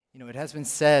It has been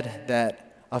said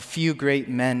that a few great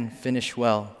men finish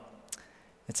well.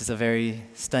 This is a very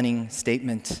stunning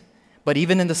statement. But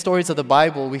even in the stories of the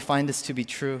Bible, we find this to be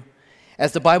true.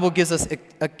 As the Bible gives us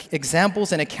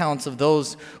examples and accounts of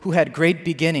those who had great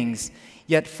beginnings,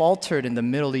 yet faltered in the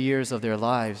middle years of their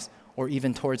lives, or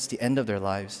even towards the end of their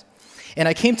lives. And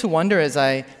I came to wonder as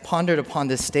I pondered upon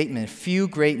this statement, few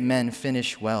great men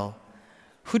finish well.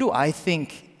 Who do I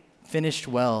think finished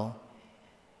well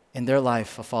in their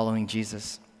life of following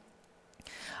Jesus?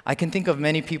 I can think of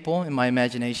many people in my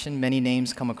imagination, many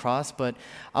names come across, but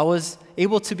I was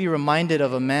able to be reminded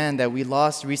of a man that we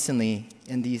lost recently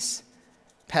in these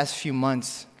past few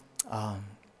months, a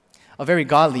very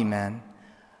godly man,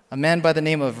 a man by the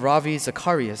name of Ravi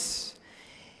Zacharias.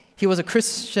 He was a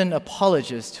Christian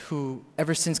apologist who,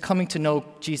 ever since coming to know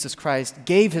Jesus Christ,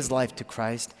 gave his life to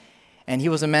Christ, and he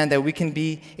was a man that we can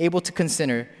be able to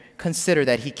consider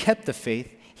that he kept the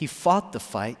faith, he fought the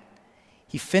fight,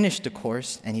 he finished the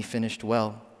course, and he finished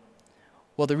well.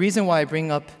 Well, the reason why I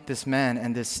bring up this man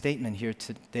and this statement here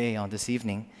today on this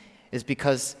evening is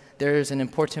because there is an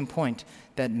important point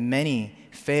that many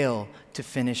fail to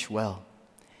finish well.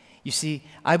 You see,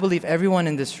 I believe everyone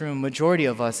in this room, majority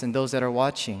of us and those that are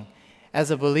watching, as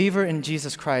a believer in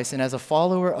Jesus Christ and as a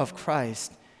follower of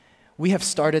Christ, we have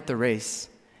started the race.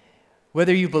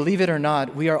 Whether you believe it or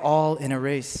not, we are all in a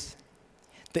race.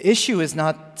 The issue is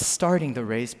not starting the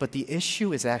race, but the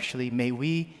issue is actually, may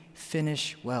we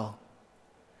finish well.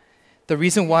 The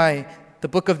reason why the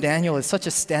book of Daniel is such a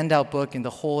standout book in the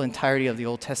whole entirety of the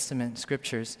Old Testament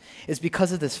scriptures is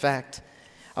because of this fact.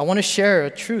 I want to share a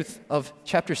truth of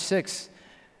chapter 6,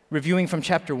 reviewing from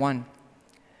chapter 1.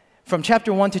 From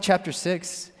chapter 1 to chapter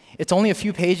 6, it's only a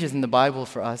few pages in the Bible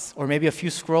for us, or maybe a few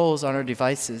scrolls on our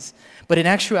devices. But in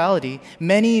actuality,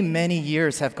 many, many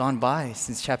years have gone by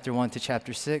since chapter 1 to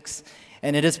chapter 6.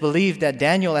 And it is believed that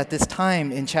Daniel at this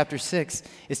time in chapter 6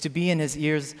 is to be in his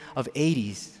years of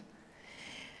 80s.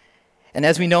 And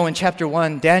as we know in chapter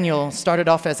 1, Daniel started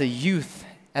off as a youth,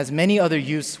 as many other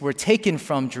youths were taken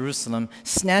from Jerusalem,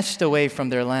 snatched away from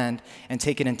their land, and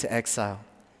taken into exile.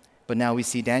 But now we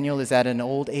see Daniel is at an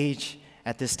old age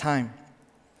at this time.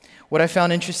 What I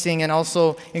found interesting and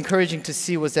also encouraging to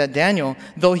see was that Daniel,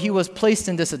 though he was placed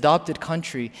in this adopted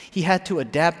country, he had to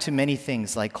adapt to many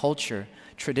things like culture,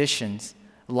 traditions,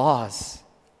 laws,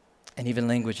 and even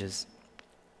languages.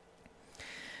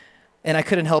 And I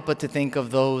couldn't help but to think of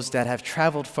those that have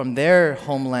traveled from their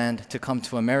homeland to come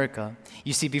to America.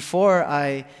 You see, before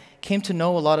I came to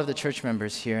know a lot of the church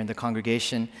members here in the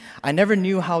congregation, I never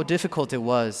knew how difficult it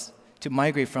was to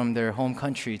migrate from their home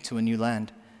country to a new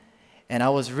land. And I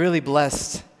was really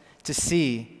blessed to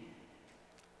see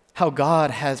how God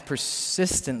has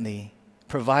persistently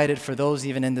provided for those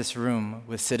even in this room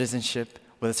with citizenship,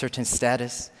 with a certain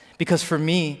status. Because for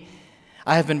me,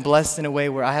 I have been blessed in a way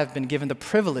where I have been given the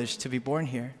privilege to be born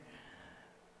here.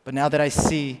 But now that I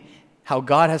see how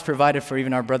God has provided for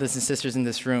even our brothers and sisters in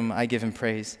this room, I give him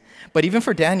praise. But even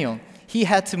for Daniel, he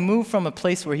had to move from a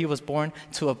place where he was born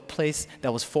to a place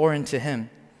that was foreign to him.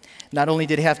 Not only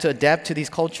did he have to adapt to these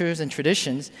cultures and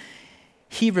traditions,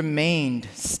 he remained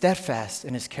steadfast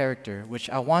in his character, which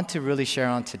I want to really share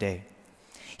on today.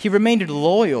 He remained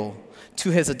loyal to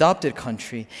his adopted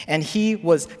country, and he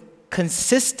was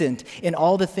consistent in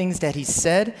all the things that he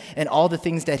said and all the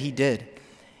things that he did.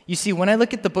 You see, when I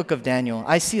look at the book of Daniel,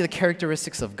 I see the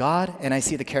characteristics of God and I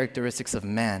see the characteristics of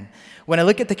man. When I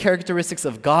look at the characteristics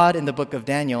of God in the book of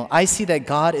Daniel, I see that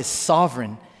God is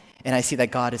sovereign and I see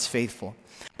that God is faithful.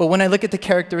 But when I look at the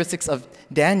characteristics of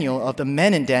Daniel, of the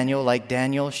men in Daniel, like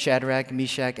Daniel, Shadrach,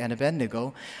 Meshach, and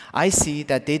Abednego, I see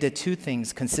that they did two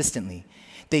things consistently.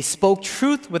 They spoke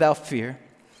truth without fear,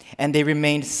 and they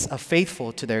remained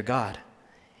faithful to their God.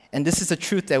 And this is a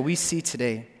truth that we see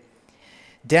today.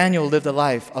 Daniel lived a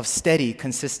life of steady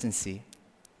consistency.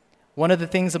 One of the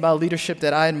things about leadership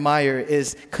that I admire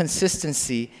is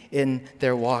consistency in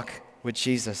their walk with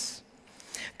Jesus.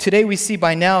 Today we see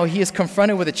by now he is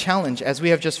confronted with a challenge, as we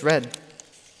have just read.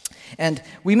 And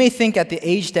we may think at the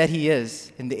age that he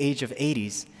is, in the age of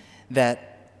 80s,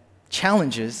 that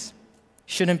challenges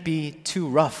shouldn't be too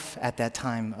rough at that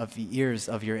time of the years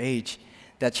of your age,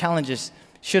 that challenges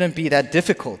shouldn't be that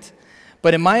difficult.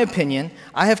 But in my opinion,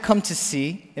 I have come to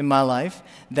see in my life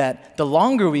that the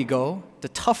longer we go, the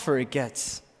tougher it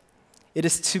gets. It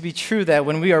is to be true that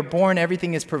when we are born,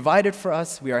 everything is provided for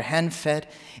us, we are hand-fed,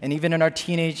 and even in our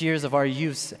teenage years of our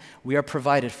youth, we are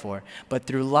provided for. But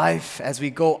through life, as we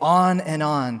go on and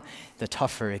on, the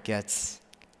tougher it gets.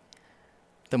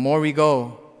 The more we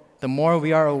go, the more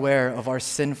we are aware of our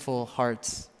sinful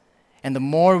hearts. And the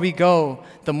more we go,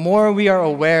 the more we are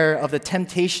aware of the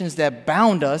temptations that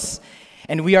bound us,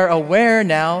 and we are aware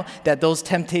now that those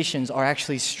temptations are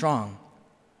actually strong.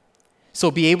 So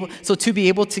to be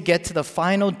able to get to the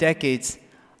final decades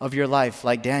of your life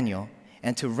like Daniel,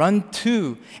 and to run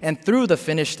to and through the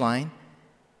finish line,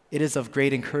 it is of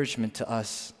great encouragement to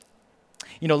us.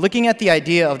 Looking at the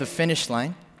idea of the finish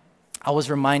line, I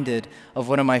was reminded of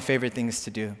one of my favorite things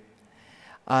to do.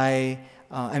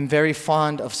 I'm very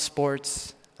fond of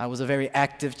sports. I was a very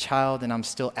active child, and I'm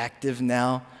still active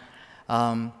now.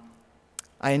 I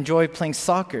enjoy playing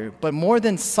soccer, but more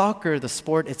than soccer, the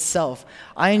sport itself,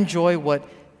 I enjoy what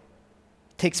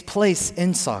takes place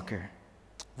in soccer.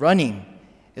 Running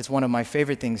is one of my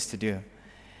favorite things to do.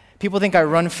 People think I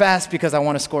run fast because I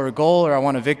want to score a goal or I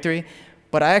want a victory,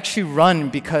 but I actually run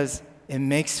because it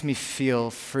makes me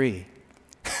feel free.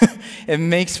 It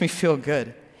makes me feel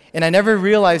good. And I never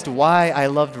realized why I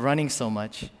loved running so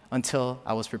much until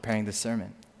I was preparing this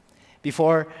sermon.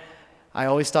 Before, I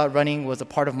always thought running was a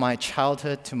part of my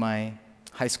childhood to my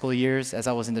high school years as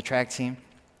I was in the track team.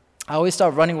 I always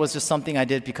thought running was just something I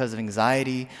did because of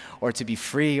anxiety or to be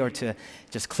free or to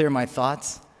just clear my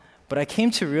thoughts. But I came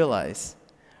to realize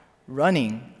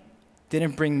running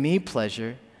didn't bring me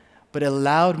pleasure, but it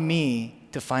allowed me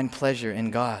to find pleasure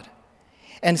in God.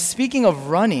 And speaking of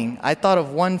running, I thought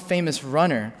of one famous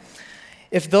runner.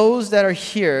 If those that are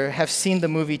here have seen the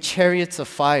movie Chariots of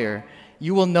Fire,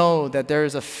 you will know that there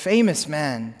is a famous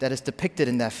man that is depicted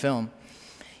in that film.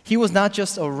 He was not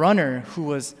just a runner who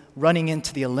was running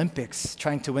into the Olympics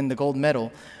trying to win the gold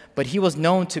medal, but he was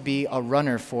known to be a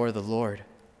runner for the Lord.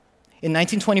 In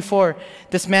 1924,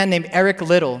 this man named Eric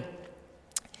Liddell,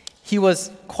 he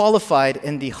was qualified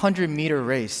in the 100-meter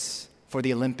race for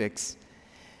the Olympics.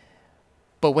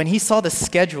 But when he saw the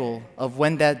schedule of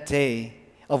when that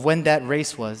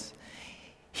race was,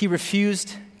 he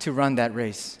refused to run that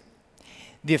race.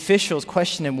 The officials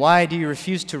questioned him, "Why do you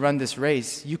refuse to run this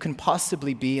race? You can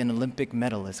possibly be an Olympic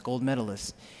medalist, gold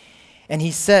medalist." And he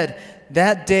said,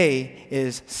 "That day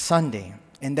is Sunday,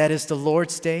 and that is the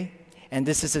Lord's day, and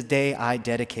this is a day I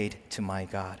dedicate to my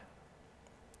God."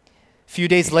 A few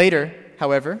days later,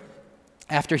 however,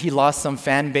 after he lost some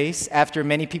fan base, after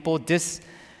many people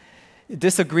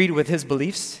disagreed with his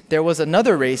beliefs, there was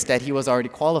another race that he was already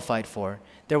qualified for.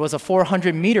 There was a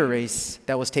 400-meter race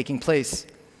that was taking place.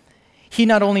 He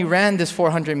not only ran this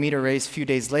 400-meter race a few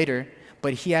days later,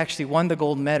 but he actually won the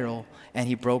gold medal and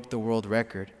he broke the world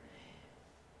record.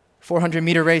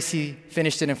 400-meter race, he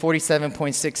finished it in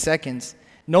 47.6 seconds.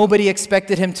 Nobody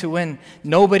expected him to win.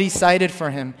 Nobody sided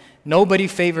for him. Nobody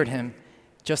favored him.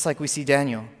 Just like we see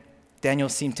Daniel. Daniel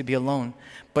seemed to be alone.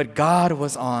 But God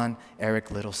was on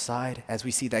Eric Liddell's side, as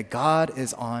we see that God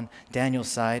is on Daniel's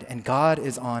side and God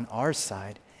is on our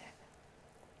side.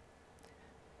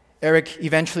 Eric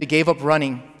eventually gave up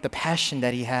running, the passion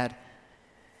that he had.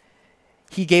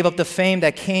 He gave up the fame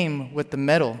that came with the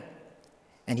medal,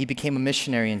 and he became a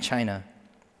missionary in China.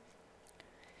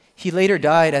 He later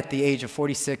died at the age of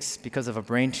 46 because of a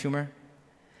brain tumor.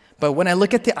 But when I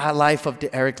look at the life of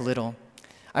Eric Liddell,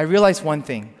 I realize one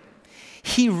thing.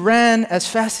 He ran as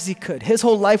fast as he could. His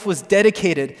whole life was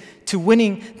dedicated to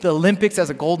winning the Olympics as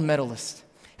a gold medalist.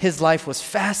 His life was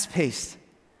fast-paced.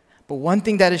 But one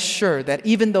thing that is sure, that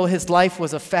even though his life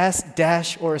was a fast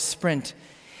dash or a sprint,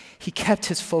 he kept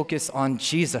his focus on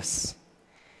Jesus.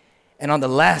 And on the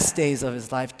last days of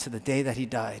his life, to the day that he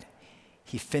died,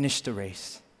 he finished the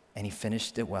race, and he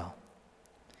finished it well.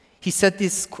 He said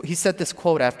this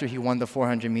quote after he won the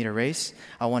 400-meter race.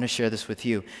 I want to share this with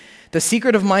you. "The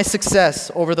secret of my success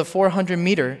over the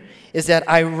 400-meter is that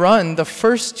I run the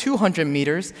first 200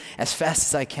 meters as fast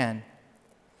as I can.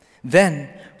 Then,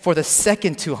 for the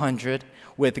second 200,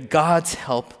 with God's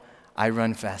help, I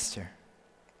run faster."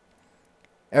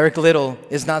 Eric Liddell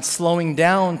is not slowing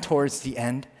down towards the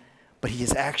end, but he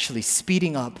is actually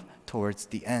speeding up towards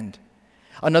the end.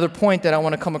 Another point that I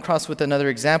want to come across with another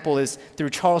example is through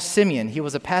Charles Simeon. He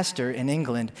was a pastor in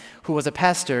England who was a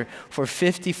pastor for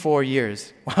 54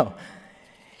 years. Wow.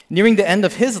 Nearing the end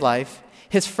of his life,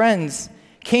 his friends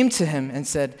came to him and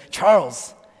said,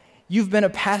 "Charles, you've been a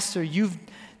pastor. You've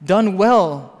done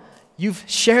well. You've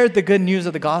shared the good news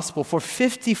of the gospel for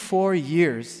 54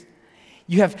 years.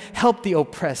 You have helped the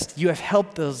oppressed. You have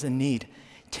helped those in need.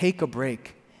 Take a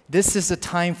break. This is the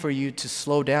time for you to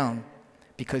slow down,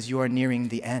 because you are nearing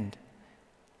the end."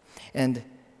 And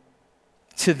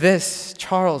to this,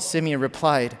 Charles Simeon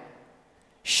replied,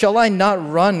 "Shall I not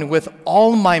run with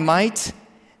all my might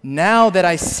now that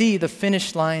I see the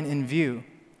finish line in view?"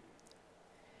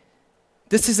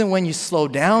 This isn't when you slow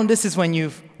down, this is when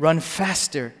you run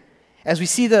faster. As we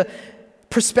see the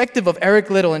perspective of Eric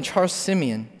Liddell and Charles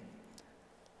Simeon,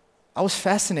 I was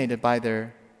fascinated by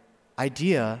their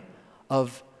idea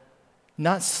of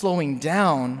not slowing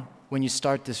down when you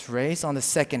start this race on the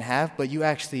second half, but you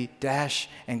actually dash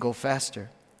and go faster.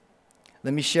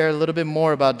 Let me share a little bit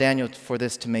more about Daniel for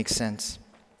this to make sense.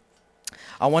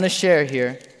 I want to share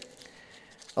here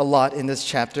a lot in this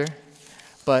chapter,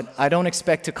 but I don't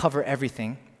expect to cover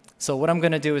everything. So what I'm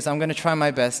going to do is I'm going to try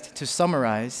my best to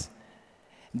summarize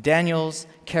Daniel's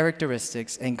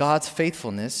characteristics and God's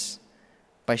faithfulness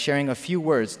by sharing a few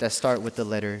words that start with the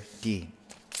letter D.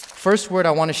 First word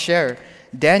I want to share,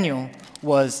 Daniel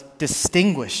was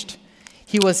distinguished.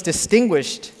 He was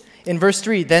distinguished. In verse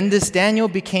 3, then this Daniel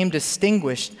became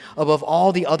distinguished above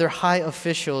all the other high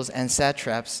officials and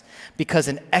satraps because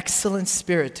an excellent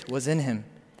spirit was in him.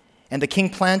 And the king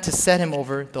planned to set him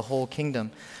over the whole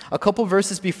kingdom. A couple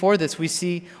verses before this, we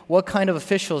see what kind of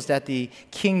officials that the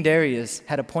King Darius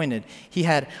had appointed. He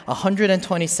had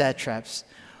 120 satraps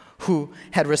who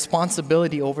had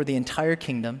responsibility over the entire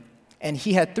kingdom. And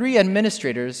he had 3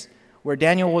 administrators, where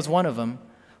Daniel was one of them,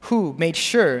 who made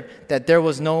sure that there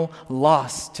was no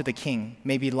loss to the king.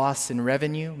 Maybe loss in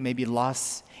revenue, maybe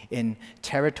loss in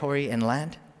territory and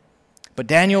land. But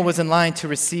Daniel was in line to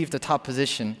receive the top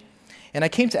position. And I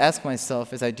came to ask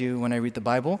myself, as I do when I read the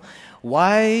Bible,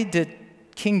 why did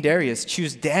King Darius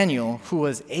choose Daniel, who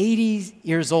was 80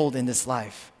 years old in this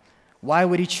life? Why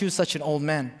would he choose such an old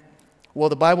man? Well,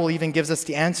 the Bible even gives us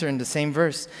the answer in the same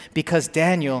verse, because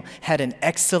Daniel had an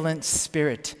excellent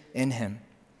spirit in him.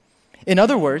 In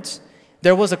other words,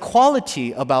 there was a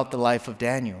quality about the life of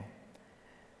Daniel.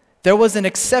 There was an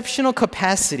exceptional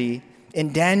capacity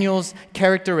in Daniel's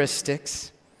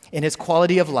characteristics, in his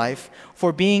quality of life,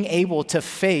 for being able to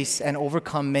face and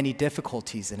overcome many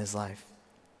difficulties in his life.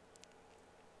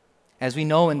 As we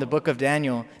know in the book of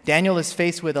Daniel, Daniel is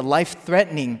faced with a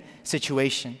life-threatening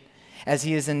situation, as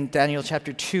he is in Daniel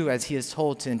chapter 2, as he is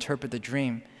told to interpret the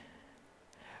dream,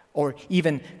 or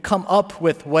even come up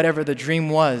with whatever the dream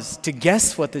was, to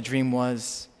guess what the dream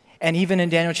was. And even in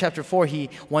Daniel chapter 4, he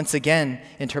once again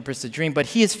interprets the dream. But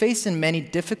he is faced in many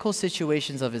difficult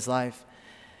situations of his life.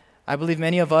 I believe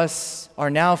many of us are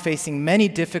now facing many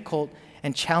difficult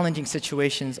and challenging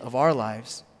situations of our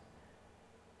lives.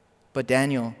 But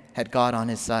Daniel had God on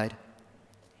his side.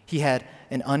 He had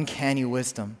an uncanny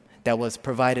wisdom that was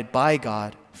provided by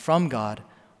God, from God,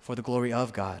 for the glory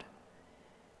of God.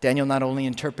 Daniel not only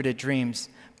interpreted dreams,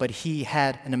 but he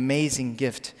had an amazing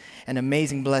gift, an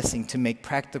amazing blessing to make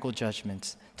practical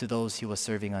judgments to those he was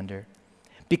serving under.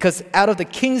 Because out of the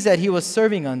kings that he was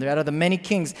serving under, out of the many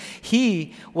kings,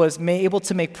 he was able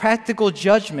to make practical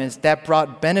judgments that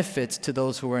brought benefits to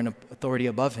those who were in authority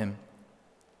above him.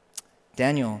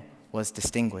 Daniel was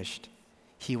distinguished.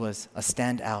 He was a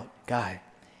standout guy.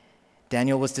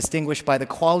 Daniel was distinguished by the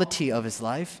quality of his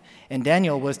life, and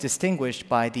Daniel was distinguished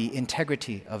by the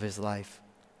integrity of his life.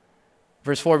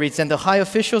 Verse 4 reads, "And the high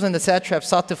officials and the satraps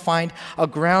sought to find a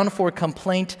ground for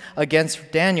complaint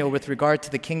against Daniel with regard to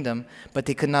the kingdom, but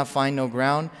they could not find no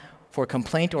ground for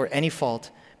complaint or any fault,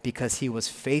 because he was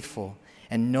faithful,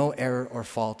 and no error or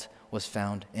fault was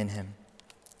found in him."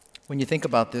 When you think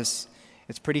about this,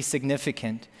 it's pretty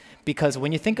significant, because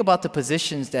when you think about the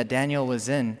positions that Daniel was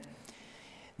in,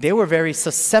 they were very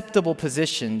susceptible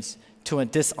positions to a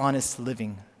dishonest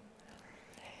living.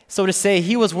 So to say,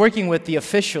 he was working with the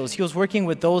officials, he was working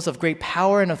with those of great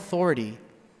power and authority.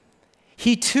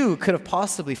 He too could have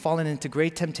possibly fallen into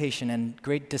great temptation and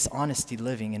great dishonesty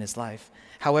living in his life.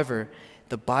 However,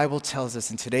 the Bible tells us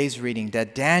in today's reading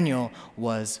that Daniel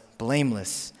was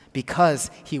blameless because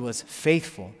he was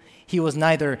faithful. He was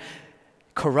neither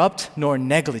corrupt nor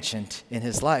negligent in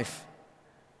his life.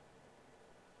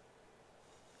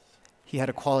 He had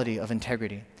a quality of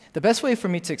integrity. The best way for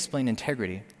me to explain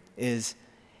integrity is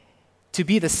to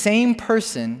be the same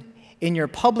person in your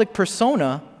public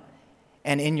persona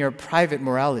and in your private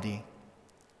morality.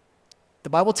 The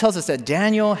Bible tells us that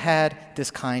Daniel had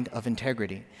this kind of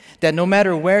integrity, that no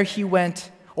matter where he went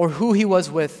or who he was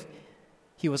with,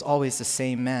 he was always the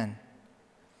same man.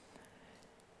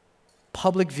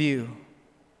 Public view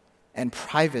and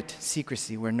private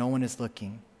secrecy where no one is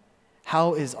looking.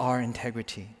 How is our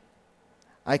integrity?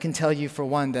 I can tell you, for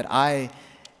one, that I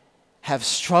have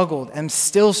struggled, am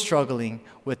still struggling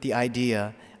with the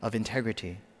idea of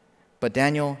integrity. But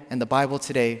Daniel and the Bible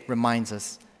today reminds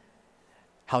us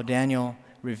how Daniel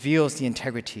reveals the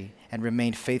integrity and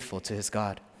remained faithful to his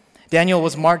God. Daniel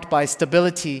was marked by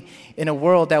stability in a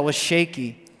world that was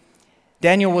shaky.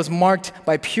 Daniel was marked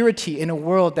by purity in a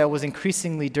world that was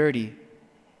increasingly dirty.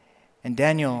 And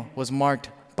Daniel was marked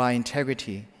by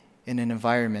integrity in an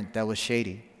environment that was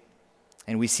shady.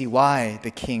 And we see why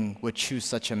the king would choose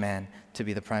such a man to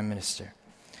be the prime minister.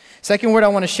 Second word I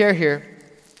want to share here,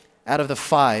 out of the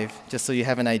 5, just so you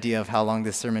have an idea of how long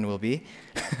this sermon will be.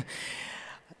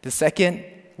 The second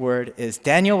word is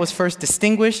Daniel was first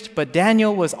distinguished, but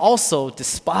Daniel was also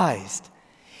despised.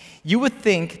 You would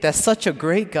think that such a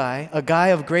great guy, a guy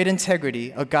of great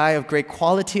integrity, a guy of great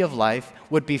quality of life,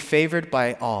 would be favored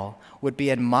by all, would be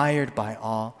admired by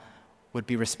all, would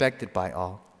be respected by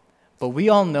all. But we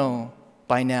all know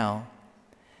by now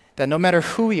that no matter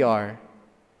who we are,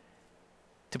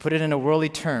 to put it in a worldly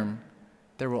term,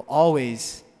 there will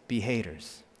always be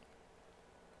haters.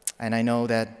 And I know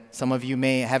that some of you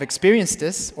may have experienced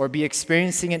this or be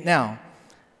experiencing it now,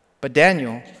 but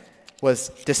Daniel was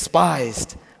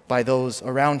despised by those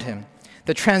around him.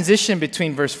 The transition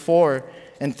between verse 3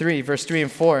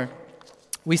 and 4,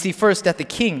 we see first that the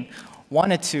king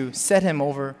wanted to set him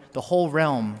over the whole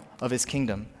realm of his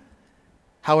kingdom.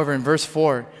 However, in verse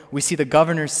 4, we see the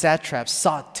governor's satraps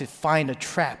sought to find a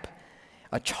trap,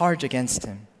 a charge against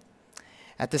him.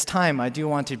 At this time, I do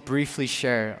want to briefly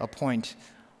share a point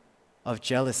of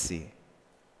jealousy.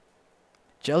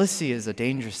 Jealousy is a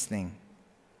dangerous thing.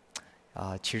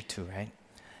 질투, right?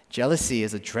 Jealousy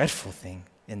is a dreadful thing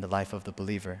in the life of the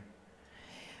believer.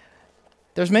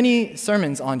 There's many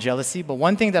sermons on jealousy, but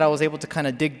one thing that I was able to kind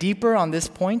of dig deeper on this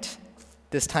point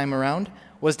this time around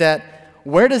was that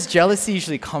where does jealousy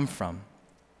usually come from?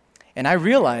 And I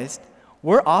realized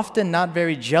we're often not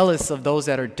very jealous of those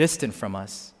that are distant from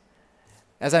us.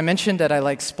 As I mentioned that I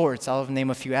like sports, I'll name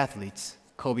a few athletes.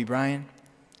 Kobe Bryant,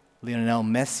 Lionel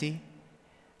Messi,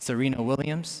 Serena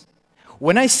Williams.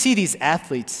 When I see these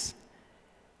athletes,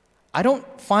 I don't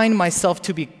find myself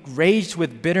to be raged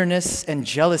with bitterness and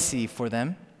jealousy for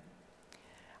them.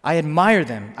 I admire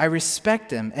them, I respect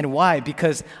them. And why?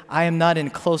 Because I am not in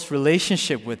close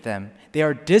relationship with them. They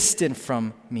are distant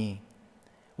from me.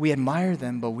 We admire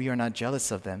them, but we are not jealous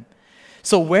of them.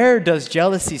 So where does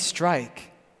jealousy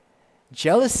strike?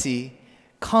 Jealousy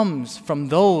comes from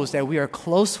those that we are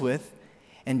close with,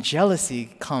 and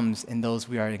jealousy comes in those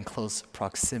we are in close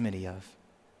proximity of.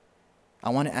 I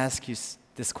want to ask you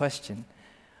this question.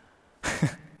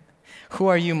 Who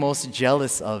are you most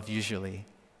jealous of usually?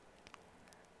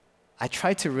 I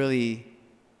try to really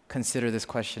consider this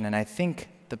question, and I think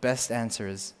the best answer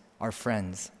is our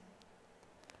friends.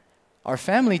 Our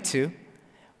family too.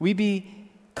 We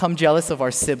become jealous of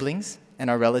our siblings and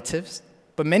our relatives,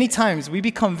 but many times we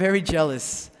become very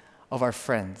jealous of our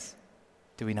friends,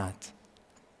 do we not?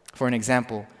 For an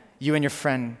example, you and your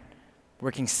friend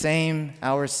working same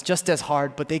hours, just as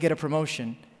hard, but they get a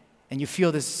promotion, and you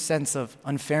feel this sense of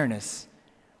unfairness.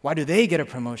 Why do they get a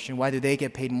promotion? Why do they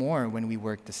get paid more when we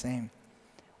work the same?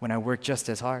 When I work just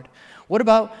as hard? What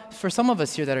about for some of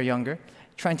us here that are younger,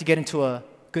 trying to get into a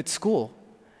good school?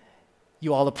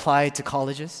 You all apply to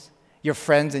colleges, your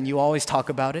friends, and you always talk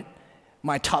about it.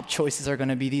 My top choices are going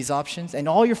to be these options, and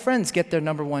all your friends get their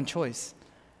number one choice.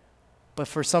 But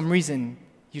for some reason,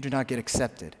 you do not get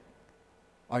accepted.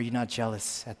 Are you not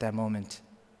jealous at that moment?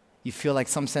 You feel like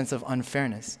some sense of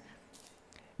unfairness.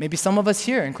 Maybe some of us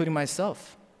here, including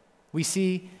myself, we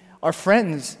see our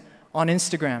friends on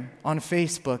Instagram, on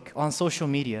Facebook, on social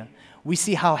media. We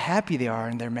see how happy they are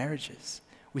in their marriages.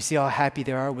 We see how happy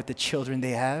they are with the children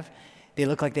they have. They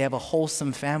look like they have a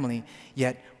wholesome family,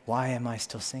 yet why am I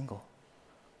still single?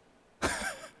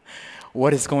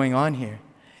 What is going on here?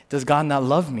 Does God not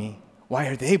love me? Why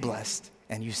are they blessed?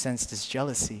 And you sense this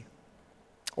jealousy.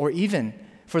 Or even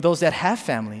for those that have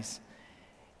families,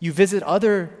 you visit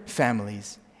other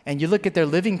families and you look at their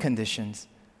living conditions.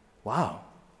 Wow,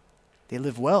 they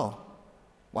live well.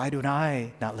 Why do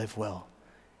I not live well?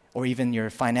 Or even your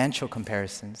financial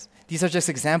comparisons. These are just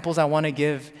examples I want to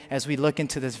give as we look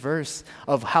into this verse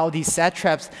of how these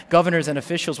satraps, governors, and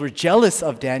officials were jealous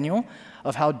of Daniel,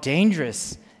 of how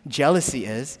dangerous jealousy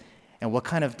is, and what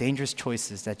kind of dangerous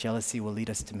choices that jealousy will lead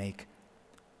us to make.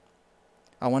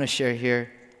 I want to share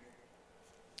here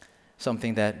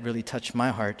something that really touched my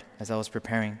heart as I was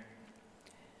preparing.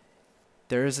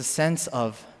 There is a sense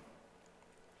of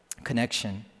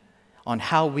connection on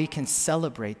how we can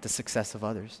celebrate the success of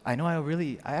others. I know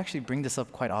I actually bring this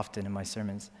up quite often in my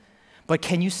sermons. But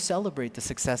can you celebrate the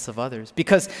success of others?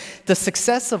 Because the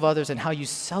success of others and how you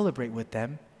celebrate with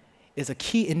them is a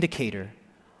key indicator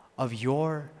of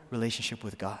your relationship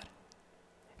with God.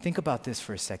 Think about this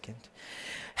for a second.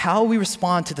 How we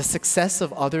respond to the success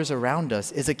of others around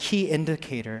us is a key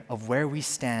indicator of where we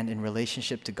stand in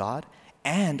relationship to God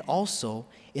and also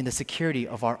in the security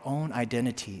of our own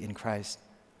identity in Christ.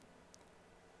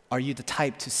 Are you the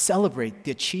type to celebrate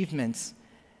the achievements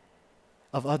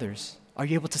of others? Are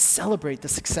you able to celebrate the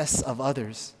success of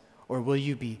others? or will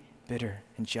you be bitter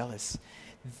and jealous?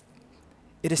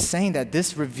 It is saying that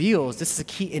this is a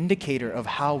key indicator of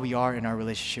how we are in our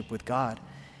relationship with God,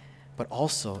 but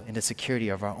also in the security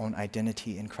of our own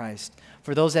identity in Christ.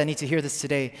 For those that need to hear this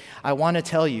today, I want to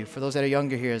tell you, for those that are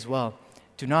younger here as well,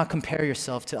 do not compare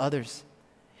yourself to others.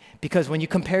 Because when you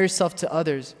compare yourself to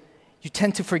others, you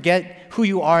tend to forget who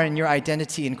you are in your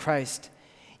identity in Christ.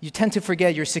 You tend to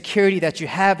forget your security that you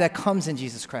have that comes in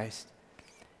Jesus Christ.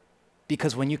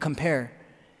 Because when you compare,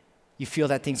 you feel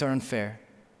that things are unfair.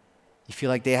 You feel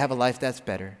like they have a life that's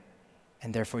better,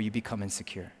 and therefore you become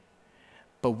insecure.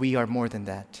 But we are more than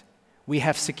that. We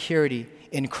have security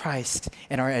in Christ,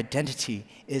 and our identity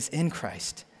is in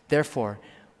Christ. Therefore,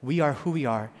 we are who we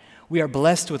are. We are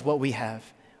blessed with what we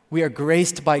have. We are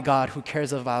graced by God who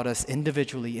cares about us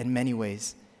individually in many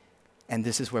ways. And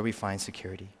this is where we find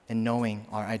security, in knowing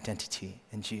our identity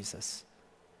in Jesus.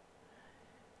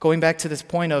 Going back to this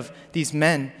point of these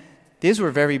men, these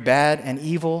were very bad and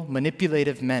evil,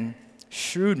 manipulative men,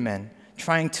 shrewd men,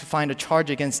 trying to find a charge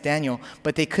against Daniel,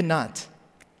 but they could not.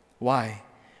 Why?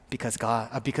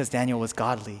 Because Daniel was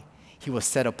godly. He was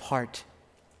set apart.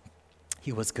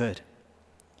 He was good.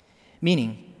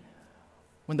 Meaning,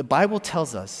 when the Bible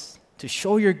tells us to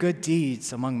show your good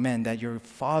deeds among men that your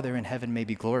Father in heaven may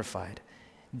be glorified,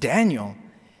 Daniel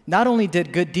not only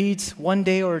did good deeds 1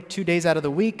 day or 2 days out of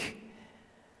the week,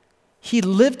 he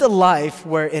lived a life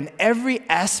where in every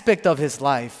aspect of his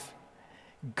life,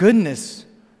 goodness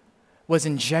was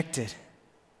injected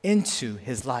into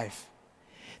his life.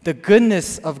 The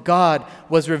goodness of God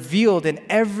was revealed in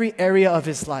every area of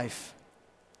his life.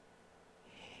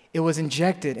 It was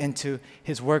injected into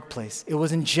his workplace. It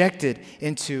was injected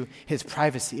into his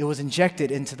privacy. It was injected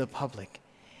into the public.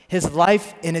 His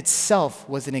life in itself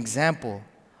was an example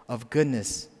of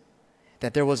goodness,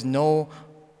 that there was no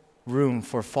room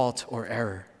for fault or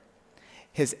error.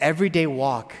 His everyday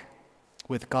walk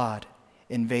with God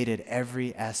invaded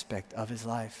every aspect of his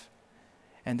life.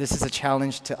 And this is a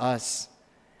challenge to us.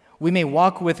 We may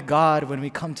walk with God when we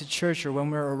come to church or when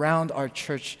we're around our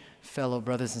church fellow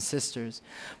brothers and sisters,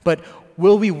 but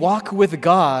will we walk with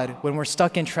God when we're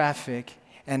stuck in traffic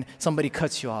and somebody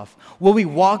cuts you off? Will we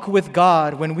walk with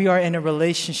God when we are in a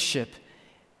relationship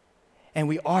and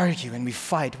we argue and we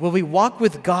fight? Will we walk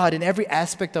with God in every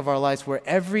aspect of our lives where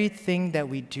everything that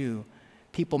we do,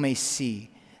 people may see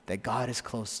that God is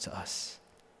close to us?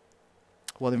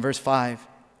 Well, in verse 5,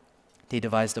 they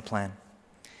devised a plan.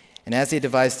 And as they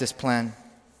devised this plan,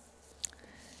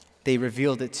 they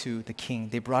revealed it to the king.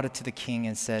 They brought it to the king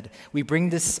and said, "We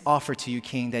bring this offer to you,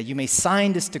 king, that you may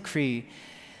sign this decree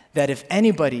that if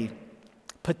anybody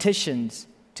petitions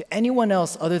to anyone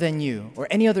else other than you, or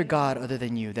any other god other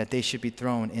than you, that they should be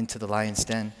thrown into the lion's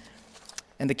den."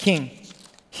 And the king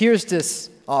hears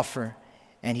this offer,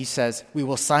 and he says, "We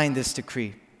will sign this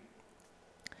decree."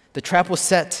 The trap was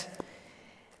set,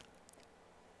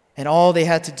 and all they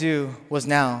had to do was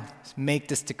now make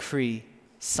this decree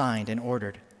signed and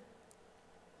ordered.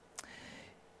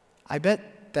 I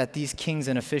bet that these kings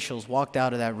and officials walked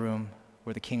out of that room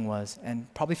where the king was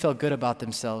and probably felt good about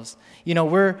themselves. You know,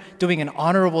 we're doing an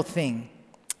honorable thing.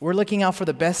 We're looking out for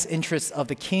the best interests of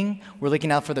the king. We're looking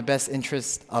out for the best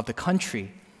interests of the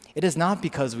country. It is not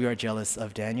because we are jealous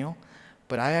of Daniel,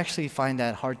 but I actually find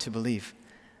that hard to believe.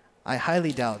 I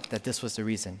highly doubt that this was the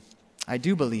reason. I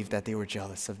do believe that they were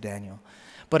jealous of Daniel.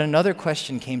 But another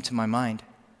question came to my mind.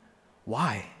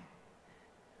 Why?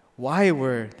 Why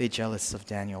were they jealous of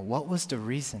Daniel? What was the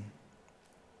reason?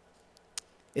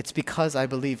 It's because I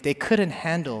believe they couldn't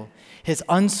handle his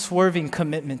unswerving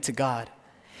commitment to God.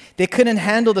 They couldn't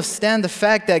handle the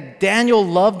fact that Daniel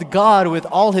loved God with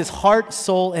all his heart,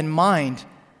 soul, and mind,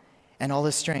 and all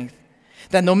his strength.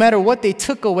 That no matter what they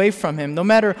took away from him, no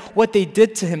matter what they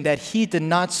did to him, that he did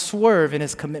not swerve in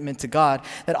his commitment to God.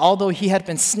 That although he had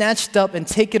been snatched up and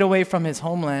taken away from his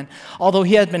homeland, although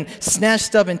he had been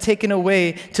snatched up and taken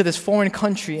away to this foreign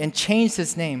country and changed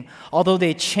his name, although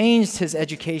they changed his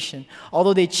education,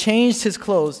 although they changed his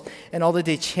clothes, and although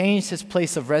they changed his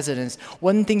place of residence,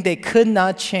 one thing they could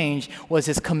not change was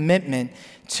his commitment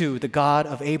to the God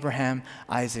of Abraham,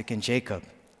 Isaac, and Jacob.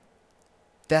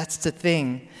 That's the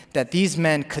thing that these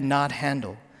men could not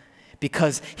handle,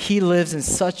 because he lives in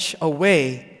such a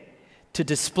way to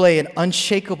display an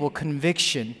unshakable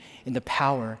conviction in the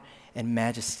power and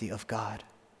majesty of God.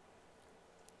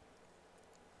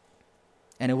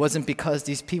 And it wasn't because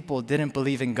these people didn't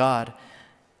believe in God.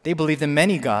 They believed in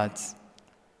many gods.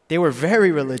 They were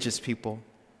very religious people,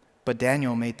 but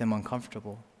Daniel made them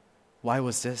uncomfortable. Why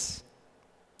was this?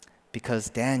 Because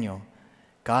Daniel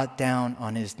got down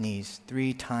on his knees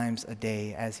 3 times a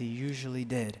day, as he usually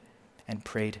did, and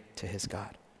prayed to his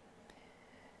God.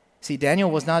 See,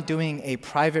 Daniel was not doing a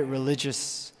private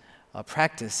religious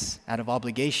practice out of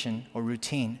obligation or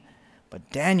routine, but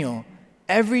Daniel,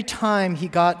 every time he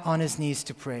got on his knees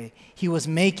to pray, he was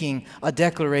making a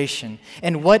declaration.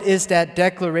 And what is that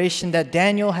declaration that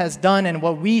Daniel has done, and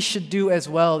what we should do as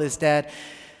well, is that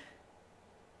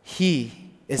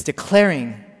he is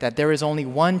declaring that there is only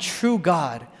one true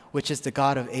God, which is the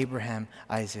God of Abraham,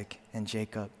 Isaac, and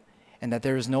Jacob, and that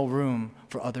there is no room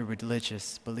for other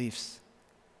religious beliefs.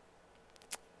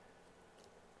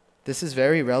 This is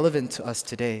very relevant to us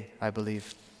today, I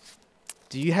believe.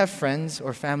 Do you have friends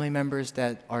or family members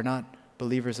that are not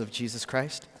believers of Jesus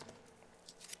Christ?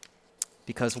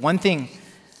 Because one thing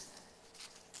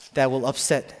that will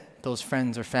upset those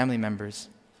friends or family members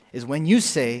is when you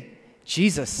say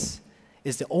Jesus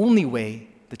is the only way,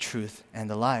 the truth, and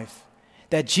the life.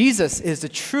 That Jesus is the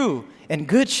true and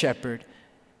good shepherd,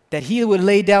 that he would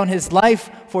lay down his life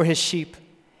for his sheep,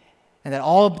 and that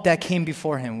all that came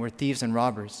before him were thieves and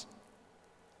robbers.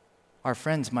 Our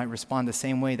friends might respond the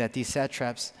same way that these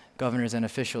satraps, governors, and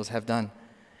officials have done.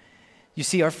 You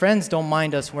see, our friends don't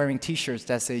mind us wearing t-shirts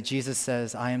that say, Jesus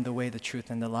says, I am the way, the truth,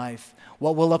 and the life.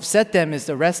 What will upset them is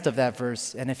the rest of that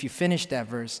verse. And if you finish that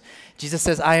verse, Jesus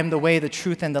says, I am the way, the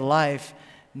truth, and the life.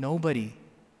 Nobody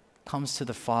comes to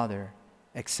the Father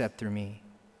except through me.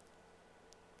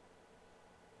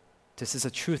 This is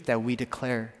a truth that we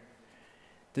declare.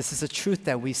 This is a truth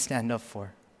that we stand up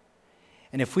for.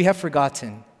 And if we have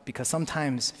forgotten, because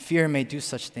sometimes fear may do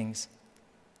such things,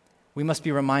 we must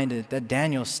be reminded that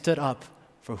Daniel stood up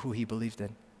for who he believed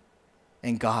in,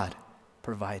 and God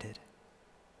provided.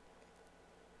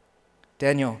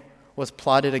 Daniel was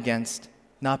plotted against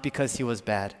not because he was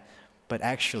bad, but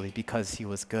actually because he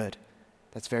was good.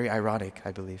 That's very ironic,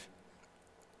 I believe.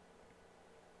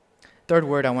 Third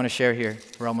word I want to share here.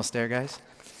 We're almost there, guys.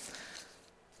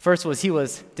 First was he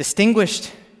was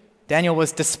distinguished. Daniel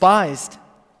was despised.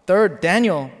 Third,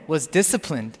 Daniel was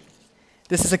disciplined.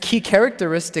 This is a key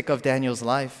characteristic of Daniel's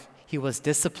life. He was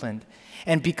disciplined.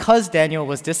 And because Daniel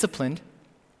was disciplined,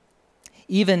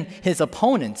 even his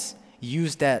opponents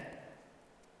used that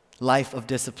life of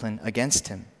discipline against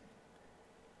him.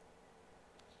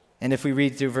 And if we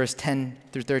read through verse 10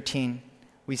 through 13,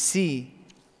 we see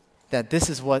that this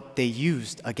is what they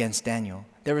used against Daniel.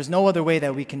 There is no other way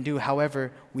that we can do.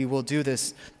 However, we will do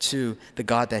this to the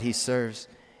God that he serves.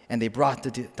 And they brought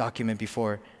the document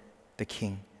before the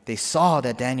king. They saw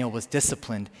that Daniel was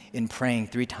disciplined in praying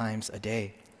 3 times a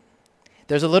day.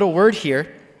 There's a little word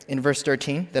here in verse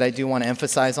 13 that I do want to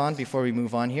emphasize on before we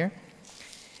move on here.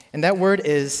 And that word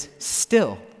is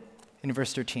still in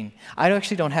verse 13. I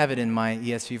actually don't have it in my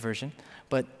ESV version,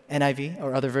 but NIV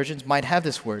or other versions might have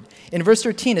this word. In verse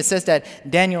 13, it says that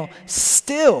Daniel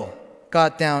still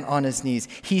got down on his knees.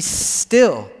 He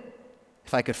still,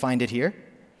 if I could find it here,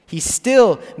 he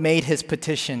still made his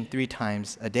petition 3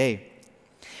 times a day.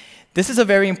 This is a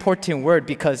very important word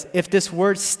because if this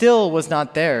word still was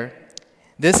not there,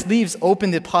 this leaves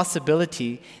open the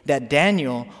possibility that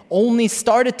Daniel only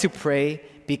started to pray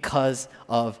because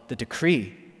of the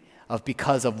decree,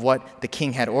 because of what the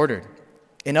king had ordered.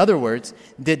 In other words,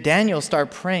 did Daniel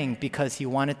start praying because he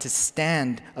wanted to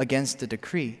stand against the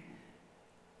decree?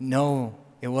 No,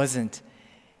 it wasn't.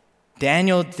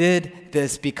 Daniel did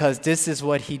this because this is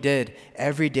what he did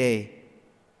every day.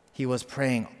 He was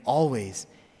praying always.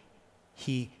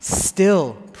 He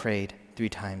still prayed 3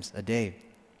 times a day.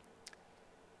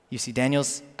 You see,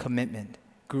 Daniel's commitment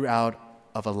grew out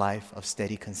of a life of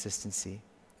steady consistency.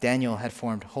 Daniel had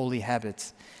formed holy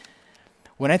habits.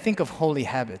 When I think of holy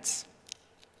habits,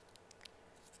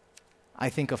 I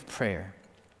think of prayer.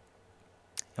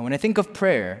 And when I think of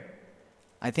prayer,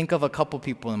 I think of a couple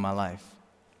people in my life.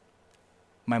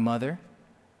 My mother,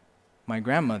 my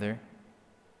grandmother,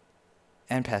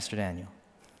 and Pastor Daniel.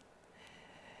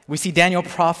 We see Daniel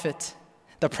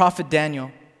the prophet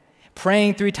Daniel,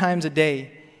 praying 3 times a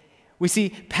day. We see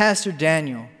Pastor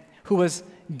Daniel, who was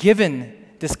given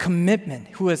this commitment,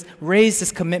 who has raised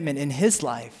this commitment in his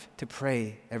life to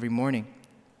pray every morning.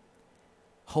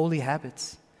 Holy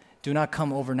habits do not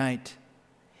come overnight.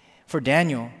 For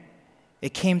Daniel,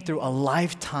 it came through a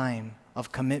lifetime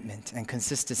of commitment and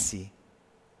consistency.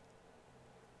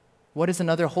 What is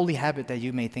another holy habit that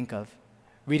you may think of?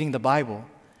 Reading the Bible.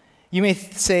 You may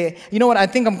say, you know what, I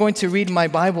think I'm going to read my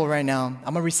Bible right now.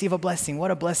 I'm going to receive a blessing.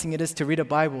 What a blessing it is to read a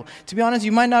Bible. To be honest,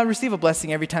 you might not receive a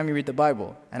blessing every time you read the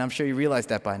Bible, and I'm sure you realize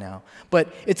that by now.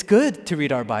 But it's good to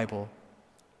read our Bible.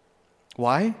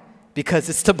 Why? Because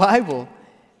it's the Bible,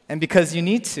 and because you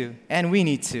need to, and we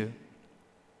need to.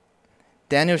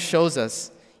 Daniel shows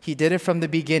us he did it from the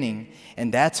beginning,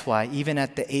 and that's why even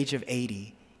at the age of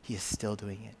 80, he is still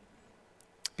doing it.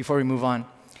 before we move on.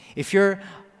 If you're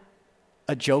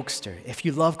a jokester, if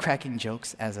you love cracking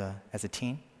jokes as a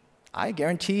teen, I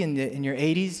guarantee in your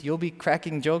 80s, you'll be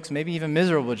cracking jokes, maybe even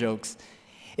miserable jokes.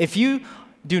 If you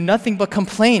do nothing but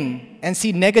complain and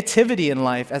see negativity in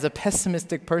life as a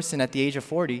pessimistic person at the age of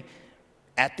 40,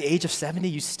 at the age of 70,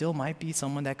 you still might be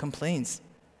someone that complains.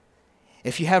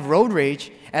 If you have road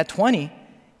rage at 20,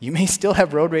 you may still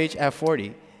have road rage at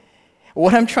 40.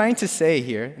 What I'm trying to say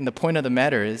here, and the point of the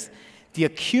matter is, the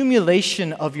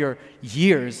accumulation of your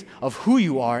years of who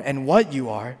you are and what you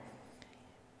are,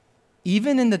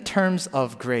 even in the terms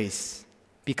of grace,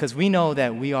 because we know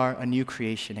that we are a new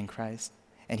creation in Christ,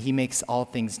 and He makes all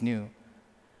things new.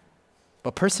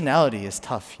 But personality is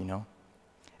tough,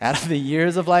 Out of the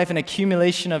years of life, an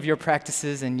accumulation of your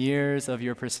practices and years of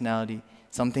your personality,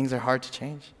 some things are hard to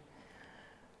change.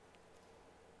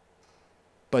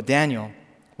 But Daniel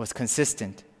was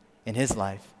consistent in his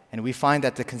life, and we find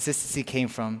that the consistency came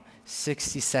from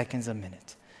 60 seconds a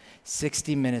minute,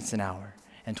 60 minutes an hour,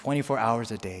 and 24 hours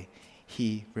a day.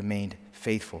 He remained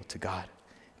faithful to God.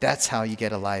 That's how you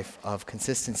get a life of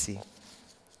consistency.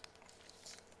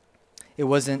 It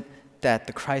wasn't that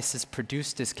the crisis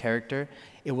produced this character,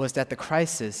 it was that the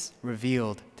crisis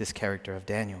revealed this character of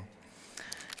Daniel.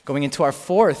 Going into our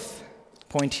fourth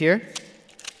point here,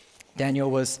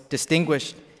 Daniel was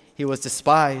distinguished, he was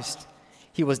despised,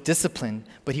 he was disciplined,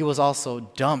 but he was also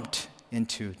dumped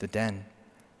into the den.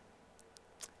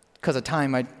 Because of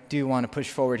time, I do want to push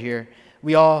forward here.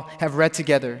 We all have read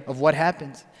together of what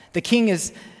happens. The king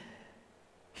is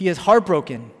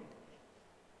heartbroken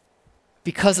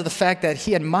because of the fact that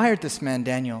he admired this man,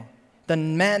 Daniel, the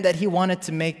man that he wanted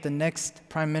to make the next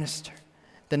prime minister,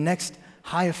 the next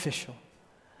high official,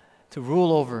 to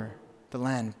rule over the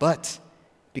land. But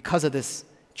because of this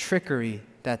trickery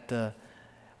that the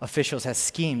officials have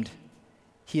schemed,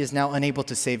 he is now unable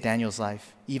to save Daniel's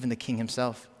life, even the king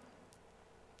himself.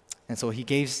 And so he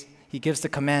gives the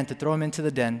command to throw him into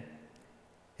the den,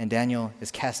 and Daniel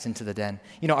is cast into the den.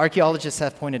 Archaeologists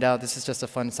have pointed out, this is just a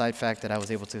fun side fact that I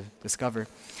was able to discover.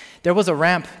 There was a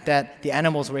ramp that the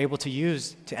animals were able to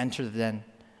use to enter the den.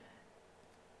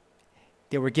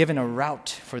 They were given a route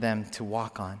for them to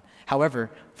walk on.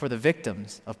 However, for the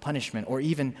victims of punishment, or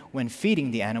even when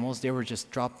feeding the animals, they were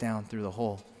just dropped down through the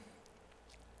hole.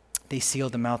 They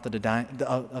sealed the mouth of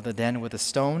the den with a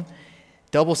stone,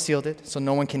 double sealed it so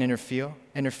no one can interfere.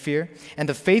 And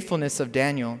the faithfulness of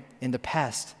Daniel in the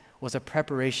past was a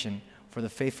preparation for the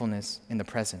faithfulness in the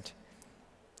present.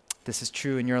 This is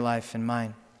true in your life and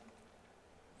mine.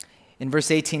 In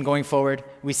verse 18 going forward,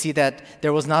 we see that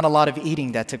there was not a lot of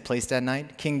eating that took place that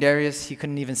night. King Darius, he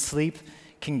couldn't even sleep.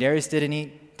 King Darius didn't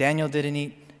eat, Daniel didn't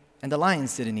eat, and the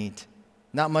lions didn't eat.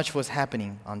 Not much was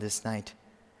happening on this night.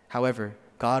 However,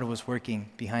 God was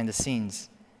working behind the scenes,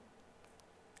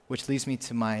 which leads me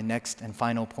to my next and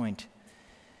final point.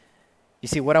 You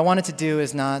see, what I wanted to do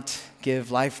is not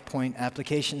give life point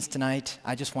applications tonight.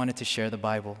 I just wanted to share the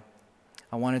Bible.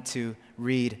 I wanted to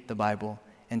read the Bible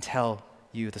and tell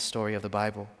you the story of the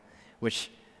Bible, which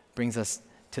brings us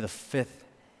to the fifth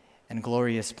and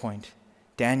glorious point.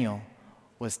 Daniel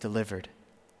was delivered.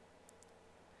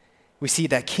 We see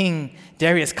that King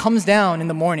Darius comes down in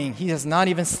the morning. He has not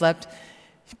even slept.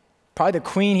 Probably the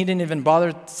queen, he didn't even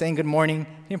bother saying good morning.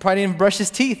 He probably didn't even brush his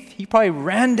teeth. He probably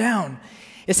ran down.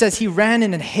 It says he ran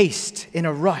in haste, in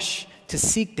a rush, to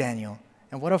seek Daniel.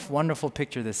 And what a wonderful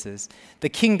picture this is. The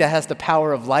king that has the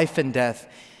power of life and death,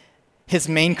 his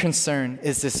main concern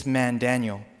is this man,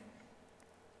 Daniel.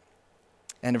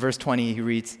 And in verse 20, he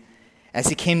reads, as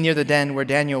he came near the den where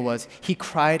Daniel was, he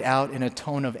cried out in a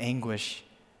tone of anguish.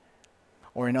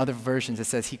 Or in other versions, it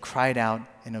says he cried out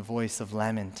in a voice of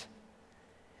lament.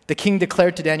 The king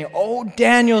declared to Daniel, "O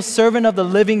Daniel, servant of the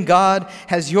living God,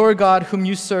 has your God, whom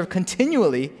you serve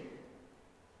continually,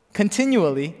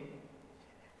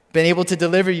 been able to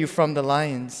deliver you from the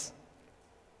lions?"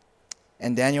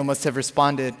 And Daniel must have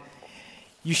responded,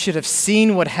 "You should have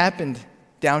seen what happened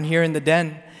down here in the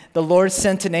den. The Lord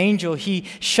sent an angel. He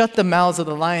shut the mouths of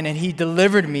the lion and he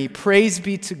delivered me. Praise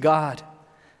be to God."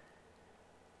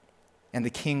 And the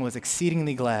king was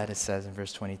exceedingly glad, it says in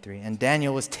verse 23. And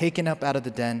Daniel was taken up out of the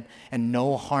den, and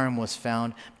no harm was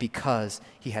found because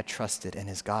he had trusted in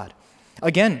his God.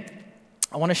 Again,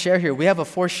 I want to share here, we have a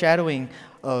foreshadowing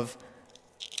of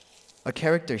a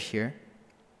character here.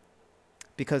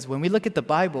 Because when we look at the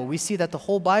Bible, we see that the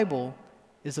whole Bible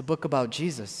is a book about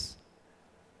Jesus.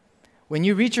 When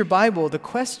you read your Bible, the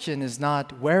question is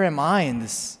not, where am I in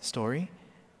this story?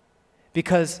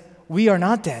 Because we are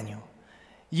not Daniel.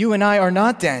 You and I are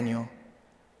not Daniel.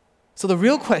 So the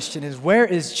real question is, where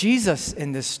is Jesus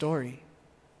in this story?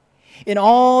 In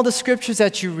all the scriptures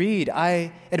that you read,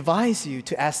 I advise you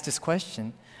to ask this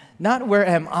question. Not where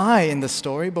am I in the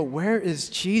story, but where is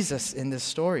Jesus in this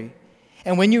story?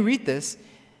 And when you read this,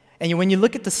 and when you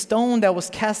look at the stone that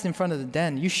was cast in front of the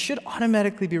den, you should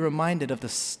automatically be reminded of the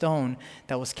stone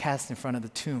that was cast in front of the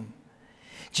tomb.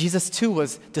 Jesus too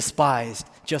was despised,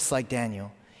 just like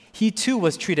Daniel. He too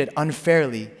was treated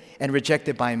unfairly and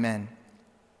rejected by men.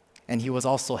 And he was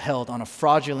also held on a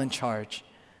fraudulent charge.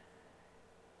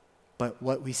 But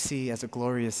what we see as a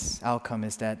glorious outcome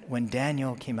is that when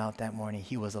Daniel came out that morning,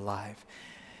 he was alive.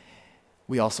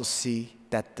 We also see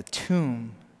that the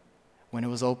tomb, when it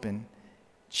was open,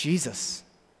 Jesus'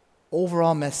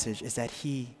 overall message is that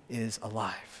he is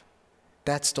alive.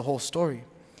 That's the whole story.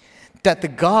 That the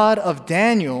God of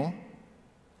Daniel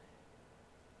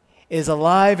is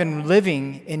alive and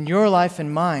living in your life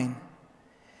and mine.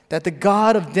 That the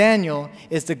God of Daniel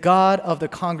is the God of the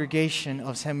congregation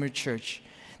of 샘물 Church.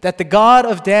 That the God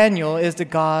of Daniel is the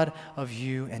God of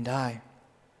you and I.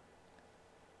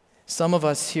 Some of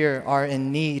us here are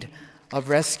in need of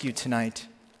rescue tonight.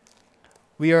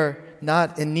 We are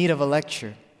not in need of a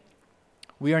lecture.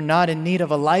 We are not in need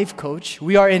of a life coach.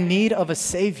 We are in need of a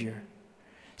Savior.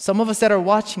 Some of us that are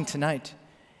watching tonight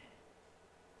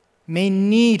may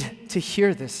need to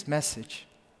hear this message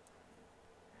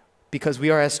because we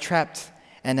are as trapped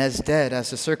and as dead as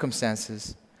the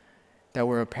circumstances that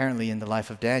were apparently in the life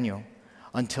of Daniel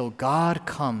until God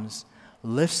comes,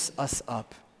 lifts us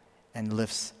up, and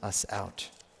lifts us out.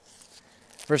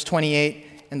 Verse 28,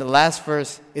 in the last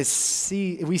verse,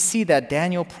 we see that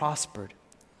Daniel prospered.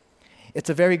 It's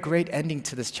a very great ending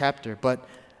to this chapter, but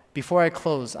before I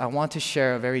close, I want to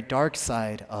share a very dark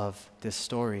side of this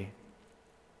story.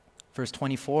 Verse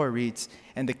 24 reads,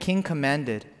 "And the king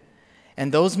commanded,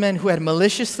 and those men who had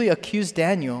maliciously accused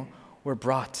Daniel were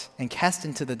brought and cast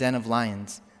into the den of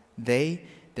lions, they,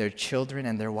 their children,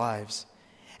 and their wives.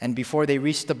 And before they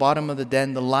reached the bottom of the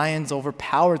den, the lions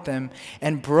overpowered them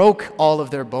and broke all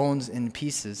of their bones in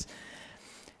pieces."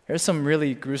 There's some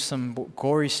really gruesome,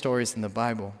 gory stories in the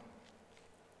Bible,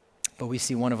 but we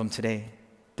see one of them today.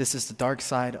 This is the dark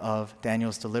side of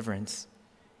Daniel's deliverance.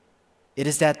 It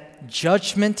is that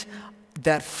judgment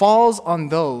that falls on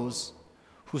those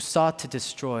who sought to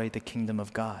destroy the kingdom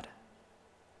of God.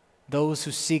 Those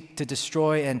who seek to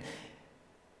destroy and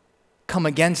come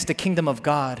against the kingdom of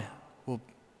God will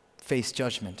face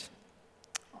judgment.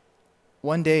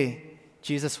 One day,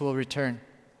 Jesus will return.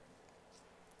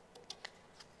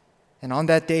 And on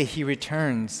that day he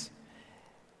returns,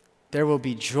 there will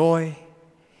be joy,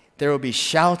 there will be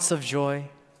shouts of joy,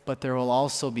 but there will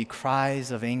also be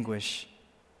cries of anguish.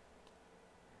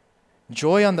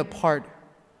 Joy on the part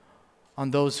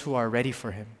on those who are ready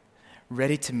for him,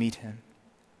 ready to meet him.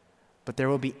 But there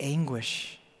will be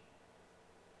anguish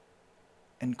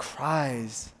and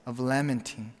cries of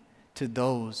lamenting to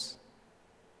those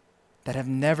that have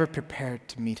never prepared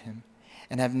to meet him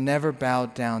and have never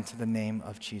bowed down to the name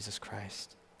of Jesus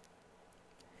Christ.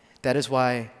 That is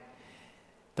why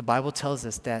the Bible tells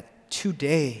us that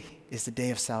today is the day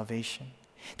of salvation.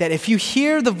 That if you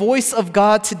hear the voice of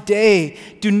God today,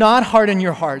 do not harden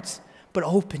your hearts, but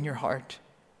open your heart.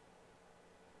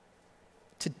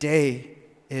 Today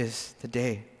is the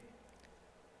day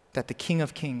that the King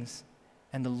of Kings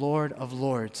and the Lord of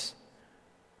Lords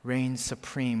reigns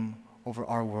supreme over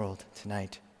our world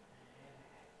tonight.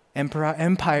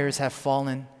 Empires have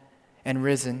fallen and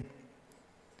risen.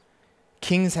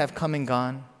 Kings have come and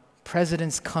gone.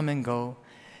 Presidents come and go.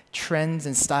 Trends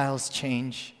and styles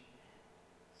change.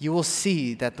 You will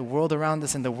see that the world around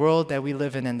us and the world that we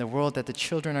live in and the world that the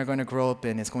children are going to grow up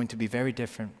in is going to be very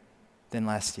different than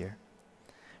last year.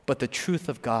 But the truth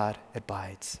of God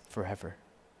abides forever.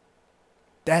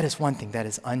 That is one thing that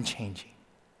is unchanging.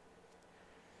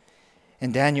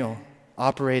 And Daniel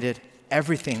operated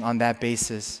everything on that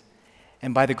basis.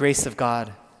 And by the grace of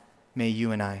God, may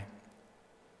you and I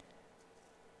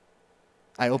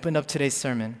opened up today's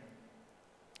sermon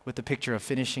with the picture of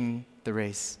finishing the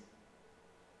race.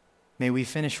 May we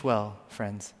finish well,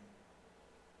 friends.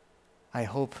 I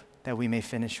hope that we may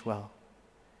finish well.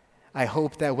 I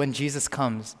hope that when Jesus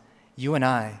comes, you and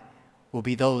I will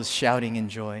be those shouting in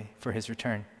joy for his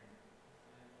return.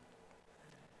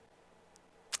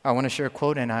 I want to share a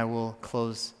quote, and I will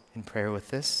close in prayer with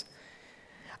this.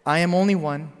 "I am only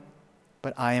one,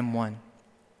 but I am one.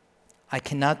 I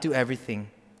cannot do everything,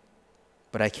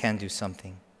 but I can do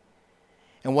something.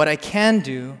 And what I can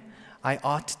do, I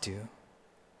ought to do.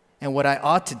 And what I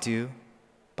ought to do,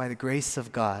 by the grace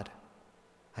of God,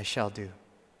 I shall do."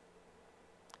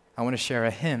 I want to share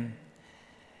a hymn.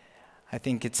 I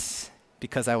think it's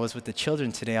because I was with the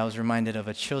children today, I was reminded of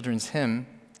a children's hymn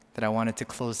that I wanted to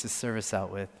close this service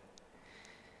out with.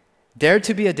 Dare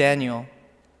to be a Daniel.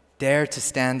 Dare to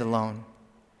stand alone.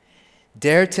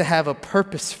 Dare to have a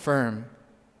purpose firm,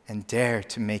 and dare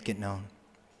to make it known.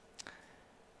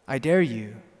 I dare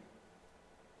you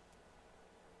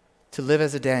to live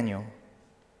as a Daniel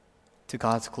to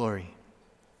God's glory.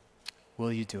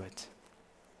 Will you do it?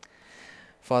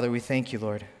 Father, we thank you,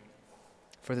 Lord,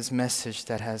 for this message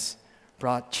that has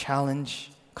brought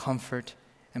challenge, comfort,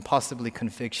 and possibly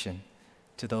conviction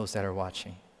to those that are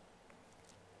watching.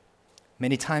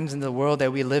 Many times in the world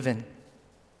that we live in,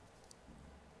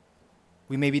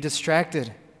 we may be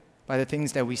distracted by the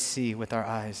things that we see with our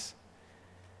eyes.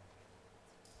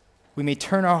 We may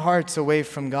turn our hearts away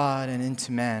from God and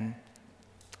into man.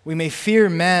 We may fear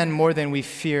man more than we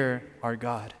fear our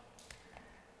God.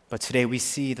 But today we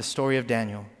see the story of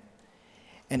Daniel.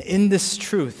 And in this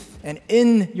truth and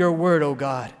in your word, O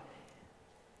God,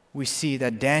 we see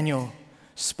that Daniel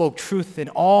spoke truth in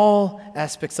all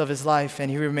aspects of his life, and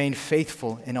he remained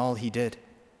faithful in all he did.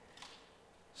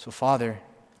 So, Father,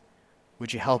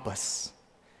 would you help us?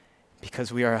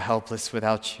 Because we are helpless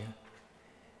without you.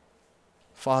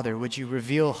 Father, would you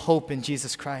reveal hope in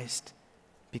Jesus Christ?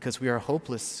 Because we are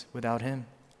hopeless without him.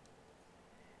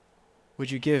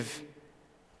 Would you give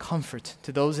comfort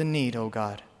to those in need, O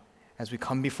God, as we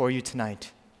come before you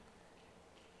tonight?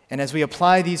 And as we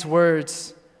apply these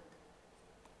words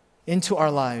into our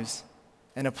lives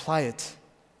and apply it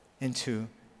into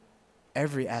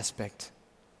every aspect,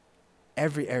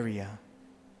 every area,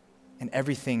 and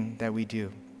everything that we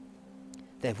do,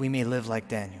 that we may live like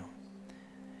Daniel.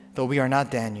 Though we are not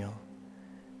Daniel,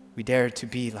 we dare to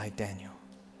be like Daniel.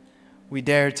 We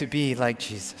dare to be like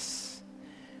Jesus.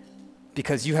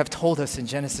 Because you have told us in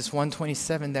Genesis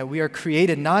 1:27 that we are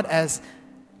created not as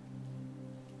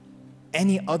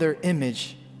any other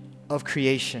image of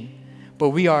creation, but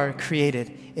we are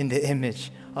created in the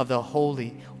image of the holy,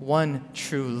 one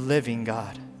true living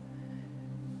God.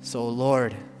 So,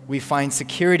 Lord, we find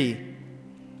security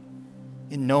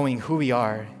in knowing who we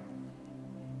are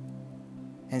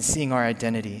and seeing our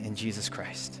identity in Jesus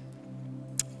Christ.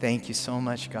 Thank you so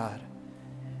much, God.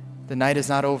 The night is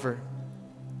not over.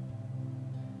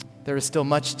 There is still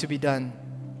much to be done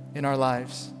in our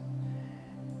lives.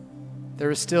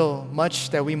 There is still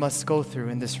much that we must go through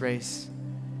in this race.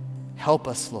 Help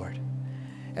us, Lord,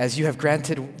 as you have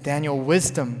granted Daniel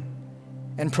wisdom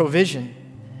and provision.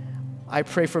 I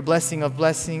pray for blessing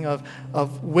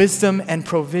of wisdom and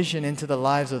provision into the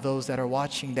lives of those that are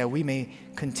watching, that we may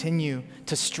continue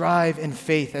to strive in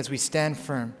faith as we stand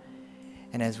firm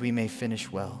and as we may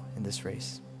finish well in this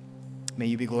race. May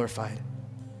you be glorified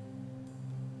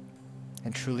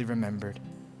and truly remembered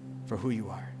for who you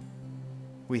are.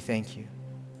 We thank you.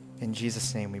 In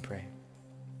Jesus' name we pray.